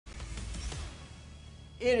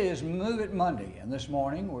It is Move It Monday, and this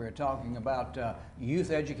morning we're talking about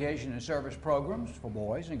youth education and service programs for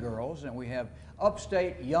boys and girls, and we have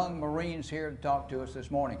Upstate Young Marines here to talk to us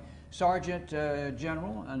this morning. Sergeant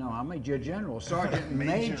General, Sergeant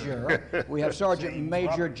Major. We have Sergeant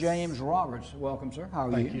Major James Roberts. Welcome, sir. How are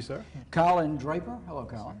you? Thank you, sir. Colin Draper. Hello,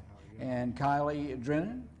 Colin. And Kylie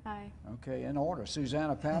Drennan. Hi. Okay, in order.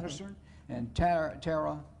 Susanna Patterson and Tara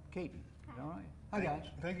Caton. All right. Hi, guys.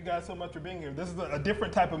 Thank you guys so much for being here. This is a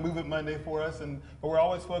different type of Movement Monday for us, but we're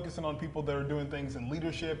always focusing on people that are doing things in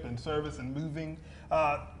leadership and service and moving.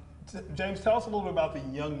 James, tell us a little bit about the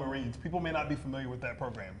Young Marines. People may not be familiar with that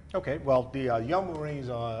program. Okay, well, the Young Marines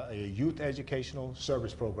are a youth educational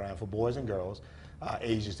service program for boys and girls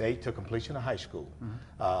ages 8 to completion of high school.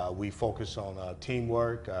 We focus on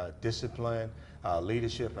teamwork, discipline,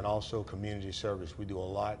 leadership, and also community service. We do a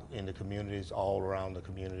lot in the communities, all around the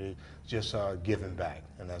community, just giving back,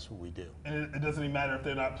 and that's what we do. And it doesn't even matter if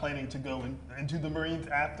they're not planning to go into the Marines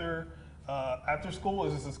after school?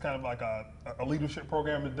 Is this kind of like a leadership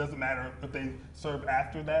program? It doesn't matter if they serve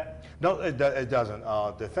after that? No, it doesn't.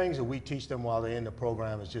 The things that we teach them while they're in the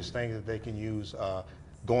program is just things that they can use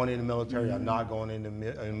going in the military or not going in the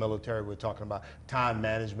military. We're talking about time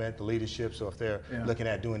management, the leadership. So if they're looking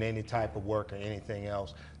at doing any type of work or anything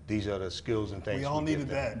else, these are the skills and things we all needed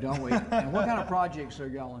that, don't we? And what kind of projects are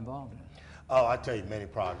y'all involved in? Oh, I tell you, many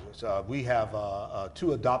projects. We have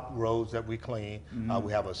 2 adopt roads that we clean.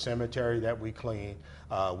 We have a cemetery that we clean.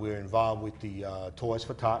 We're involved with the Toys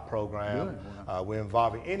for Tot program. We're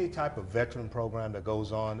involved in any type of veteran program that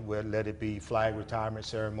goes on, let it be flag retirement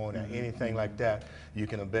ceremony or anything like that. You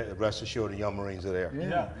can rest assured the Young Marines are there.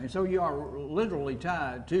 Yeah, and so you are literally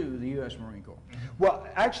tied to the U.S. Marine Corps. Well,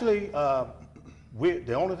 actually,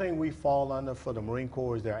 the only thing we fall under for the Marine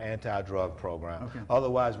Corps is their anti-drug program. Okay.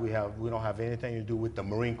 Otherwise, we don't have anything to do with the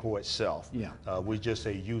Marine Corps itself. Yeah. We're just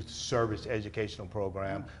a youth service educational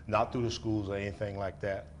program, not through the schools or anything like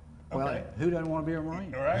that. Well, Okay. who doesn't want to be a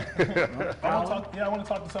Marine? All right. I want to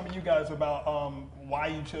talk to some of you guys about why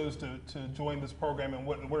you chose to join this program and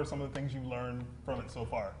what are some of the things you've learned from it so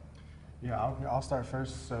far. Yeah, I'll start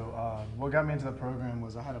first. So what got me into the program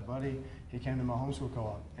was I had a buddy. He came to my homeschool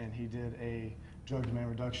co-op and he did a drug demand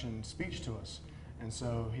reduction speech to us. And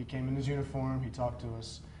so he came in his uniform, he talked to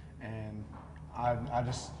us, and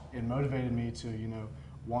it motivated me to,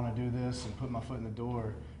 want to do this and put my foot in the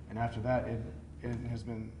door. And after that, it has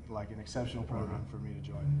been like an exceptional program for me to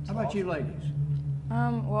join. How about you ladies?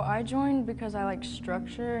 Well, I joined because I like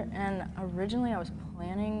structure, and originally I was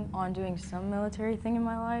planning on doing some military thing in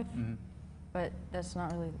my life, but that's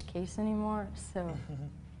not really the case anymore. So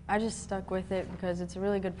I just stuck with it because it's a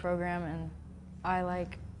really good program, and I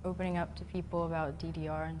like opening up to people about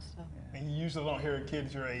DDR and stuff. And you usually don't hear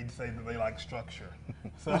kids your age say that they like structure.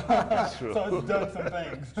 So, True. so it's done some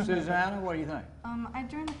things. Susanna, what do you think? I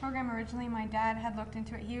joined the program originally. My dad had looked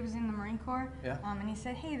into it. He was in the Marine Corps, Yeah. And he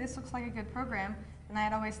said, hey, this looks like a good program. And I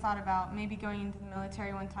had always thought about maybe going into the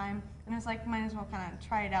military one time. And I was like, might as well kind of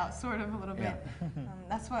try it out, sort of, a little bit.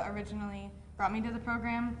 That's what originally brought me to the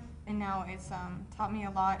program. And now it's taught me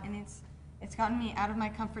a lot, and it's gotten me out of my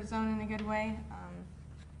comfort zone in a good way.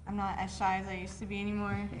 I'm not as shy as I used to be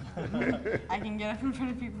anymore. I can get up in front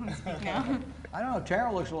of people and speak now. I don't know,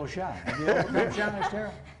 Tara looks a little shy. Have you overcome shyness,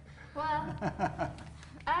 Tara? Well,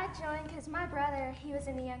 I joined because my brother, he was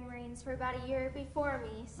in the Young Marines for about a year before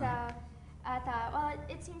me, so I thought, well,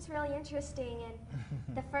 it seems really interesting, and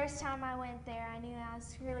the first time I went there, I knew I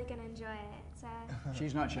was really going to enjoy it. So,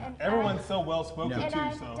 She's not shy. Everyone's so well spoken and too.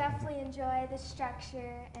 I So definitely enjoy the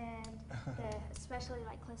structure and especially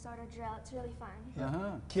like close order drill. It's really fun.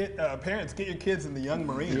 parents, get your kids in the Young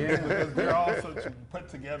Marines because they're all such put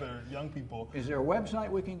together young people. Is there a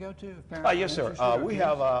website we can go to? If parents are Yes, sir. interested? We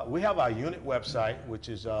have our unit website, which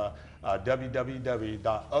is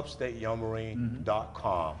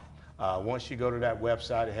www.upstateyoungmarine.com. Once you go to that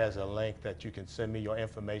website, it has a link that you can send me your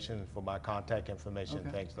information for my contact information,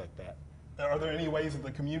 things like that. Are there any ways that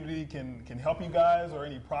the community can help you guys, or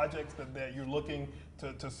any projects that you're looking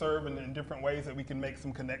to serve in different ways that we can make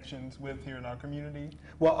some connections with here in our community?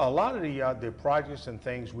 Well, a lot of the projects and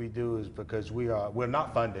things we do is because we're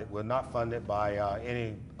not funded. We're not funded by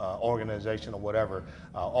any organization or whatever.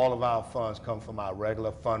 All of our funds come from our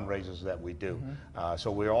regular fundraisers that we do. So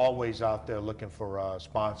we're always out there looking for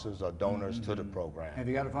sponsors or donors to the program. Have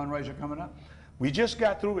you got a fundraiser coming up? We just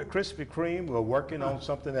got through with Krispy Kreme. We're working on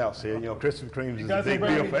something else here. You know, Krispy Kreme is a guys big are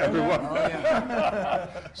ready deal to for go everyone. Oh, yeah.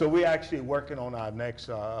 So we're actually working on our next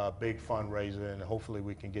big fundraiser, and hopefully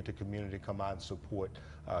we can get the community to come out and support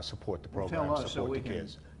the program, Tell us so support we the can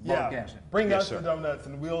kids. broadcast it. Bring Yes, us sir. the donuts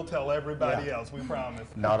and we'll tell everybody Yeah. else, we promise.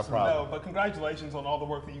 Not a problem. No, but congratulations on all the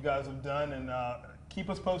work that you guys have done, and keep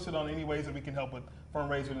us posted on any ways that we can help with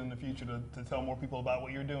fundraising in the future to tell more people about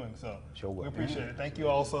what you're doing. So Sure will. we appreciate it. Thank you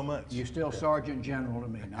all so much. You're still Sergeant General to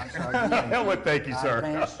me, not Sergeant Major. Well, thank you, I sir.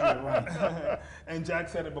 advanced your rank. And Jack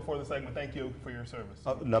said it before the segment, thank you for your service.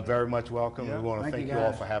 No, very much welcome. Yeah. We want to Thank thank you, you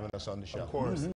all guys. for having us on the show. Of course.